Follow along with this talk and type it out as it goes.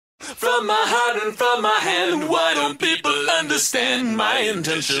from my heart and from my hand. Why don't people understand my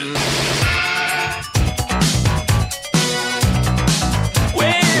intention?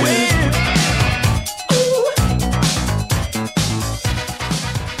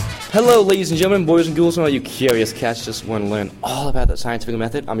 Hello, ladies and gentlemen, boys and girls, and all you curious cats just want to learn all about the scientific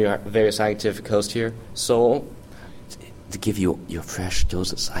method. I'm your very scientific host here. So, to give you your fresh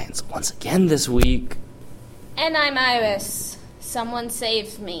dose of science once again this week. And I'm Iris. Someone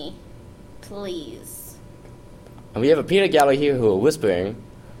save me, please. And we have a peanut gallery here who are whispering,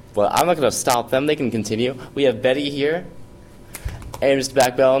 but I'm not going to stop them. They can continue. We have Betty here, and Mr.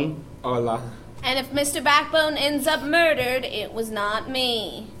 Backbone. Hola. And if Mr. Backbone ends up murdered, it was not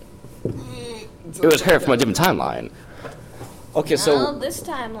me. It was her from a different timeline. Okay, so... this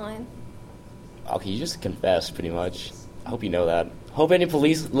timeline. Okay, you just confessed, pretty much. I hope you know that. Hope any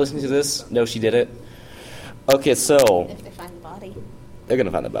police listening to this know she did it. Okay, so... If they find the body. They're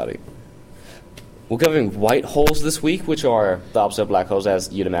gonna find the body. We're covering white holes this week, which are the opposite of black holes,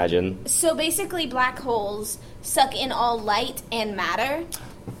 as you'd imagine. So basically, black holes suck in all light and matter.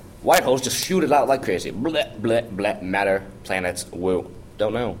 White holes just shoot it out like crazy. Bleh, bleh, bleh, matter, planets, woo.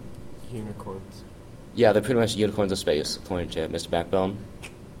 Don't know. Unicorns. Yeah, they're pretty much unicorns of space, according to Mr. Backbone.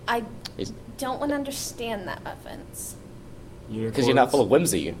 I don't want to understand that reference. Because you're not full of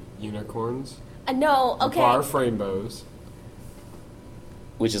whimsy. Unicorns. No, okay. Barf rainbows.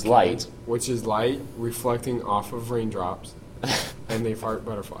 Which is light. Which is light reflecting off of raindrops. And they fart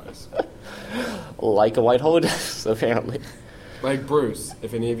butterflies. Like a white hole does, apparently. Like Bruce,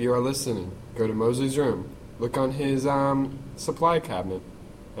 if any of you are listening, go to Mosley's room. Look on his supply cabinet.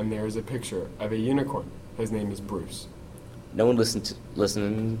 And there is a picture of a unicorn. His name is Bruce. No one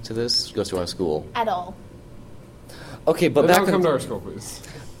listening to this goes to our school. At all. Okay, but don't come to our school, please.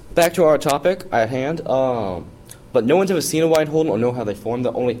 Back to our topic at hand. But no one's ever seen a white hole or know how they form.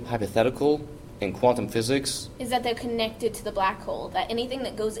 The only hypothetical in quantum physics is that they're connected to the black hole. That anything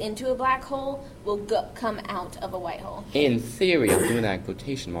that goes into a black hole will come out of a white hole. In theory, I'm doing that in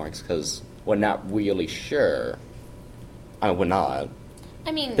quotation marks because we're not really sure. We're not.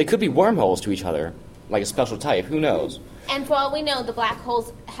 I mean... They could be wormholes to each other, like a special type. Who knows? And for all we know, the black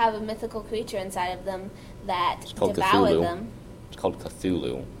holes have a mythical creature inside of them that devour Cthulhu. them. It's called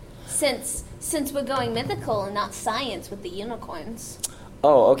Cthulhu. Since we're going mythical and not science with the unicorns.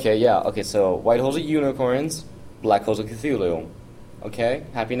 Oh, okay, yeah. Okay, so white holes are unicorns, black holes are Cthulhu. Okay,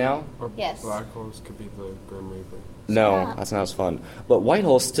 happy now? Or yes. Black holes could be the Grim Reaper. No, Stop. that's not as fun. But white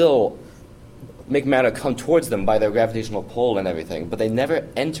holes still make matter come towards them by their gravitational pull and everything, but they never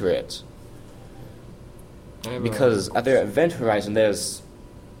enter it. Because at their event horizon, there's...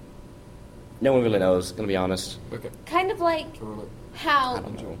 No one really knows, gonna be honest. Okay. Kind of like I how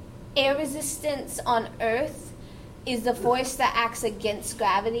don't know. air resistance on Earth is the force that acts against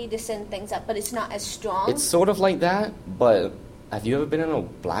gravity to send things up, but it's not as strong. It's sort of like that, but have you ever been in a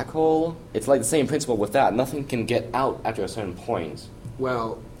black hole? It's like the same principle with that. Nothing can get out after a certain point.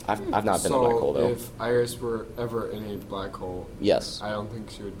 Well... I've not been in a black hole, though. So, if Iris were ever in a black hole... Yes. I don't think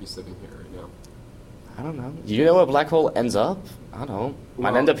she would be sitting here right now. I don't know. Do you know where a black hole ends up? I don't know.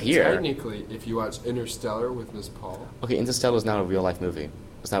 Might end up here. Technically, if you watch Interstellar with Miss Paul... Okay, Interstellar is not a real-life movie.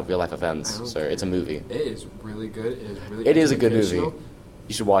 It's not real-life events, sir. It's a movie. It is really good. It is really It is a good movie. educational.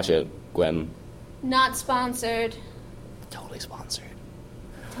 You should watch it, Gwen. Not sponsored. Totally sponsored.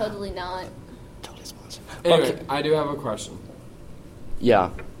 Totally not. Totally sponsored. Anyway, Okay. I do have a question. Yeah.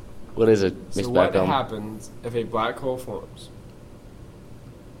 What is it, So Mr. what Backbone? happens if a black hole forms?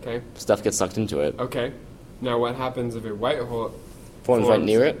 Okay? Stuff gets sucked into it. Okay. Now what happens if a white hole Forms right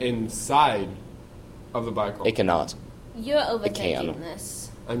near it? inside of the black hole? It cannot. You're can. overthinking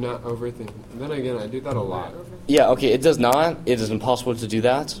this. I'm not overthinking. Then again, I do that a lot. Yeah, okay, it does not. It is impossible to do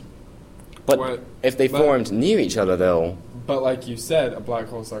that. But What- if they but- formed near each other, though... But like you said, a black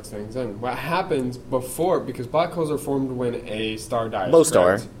hole sucks things in. What happens before, because black holes are formed when a star dies. Low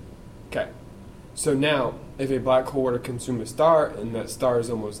star. correct? Okay. So now, if a black hole were to consume a star, and that star is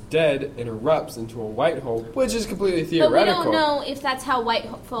almost dead, and erupts into a white hole, which is completely But theoretical. we don't know if that's how white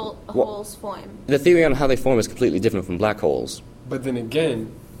holes form. The theory on how they form is completely different from black holes. But then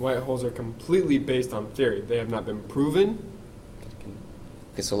again, white holes are completely based on theory. They have not been proven.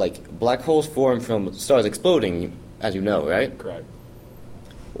 Okay, so like, black holes form from stars exploding, as you know, right? Correct.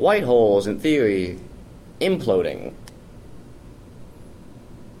 White holes, in theory, imploding.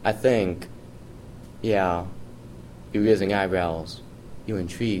 I think. Yeah. You're raising eyebrows. You're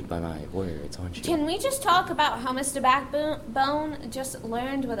intrigued by my words, aren't you? Can we just talk about how Mr. Backbone just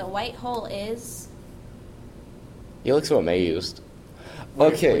learned what a white hole is? You look so amazed.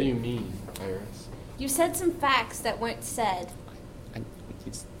 What Okay. do you mean, Iris? You said some facts that weren't said.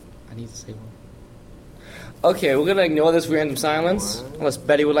 I need to say one. Okay, we're gonna ignore this random silence. Unless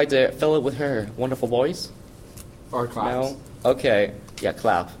Betty would like to fill it with her wonderful voice. Or claps. No? Okay. Yeah,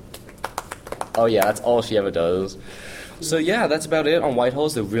 clap. Oh yeah, that's all she ever does. So yeah, that's about it on white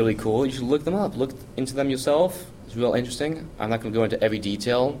holes. They're really cool. You should look them up. Look into them yourself. It's real interesting. I'm not going to go into every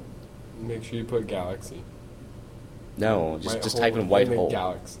detail. Make sure you put galaxy. No, just White type hole in white in the hole.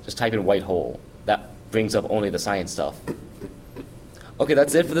 galaxy. Just type in white hole. That brings up only the science stuff. Okay,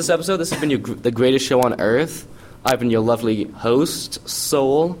 that's it for this episode. This has been the greatest show on earth. I've been your lovely host,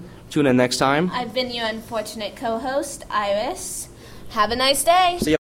 Soul. Tune in next time. I've been your unfortunate co-host, Iris. Have a nice day. See ya.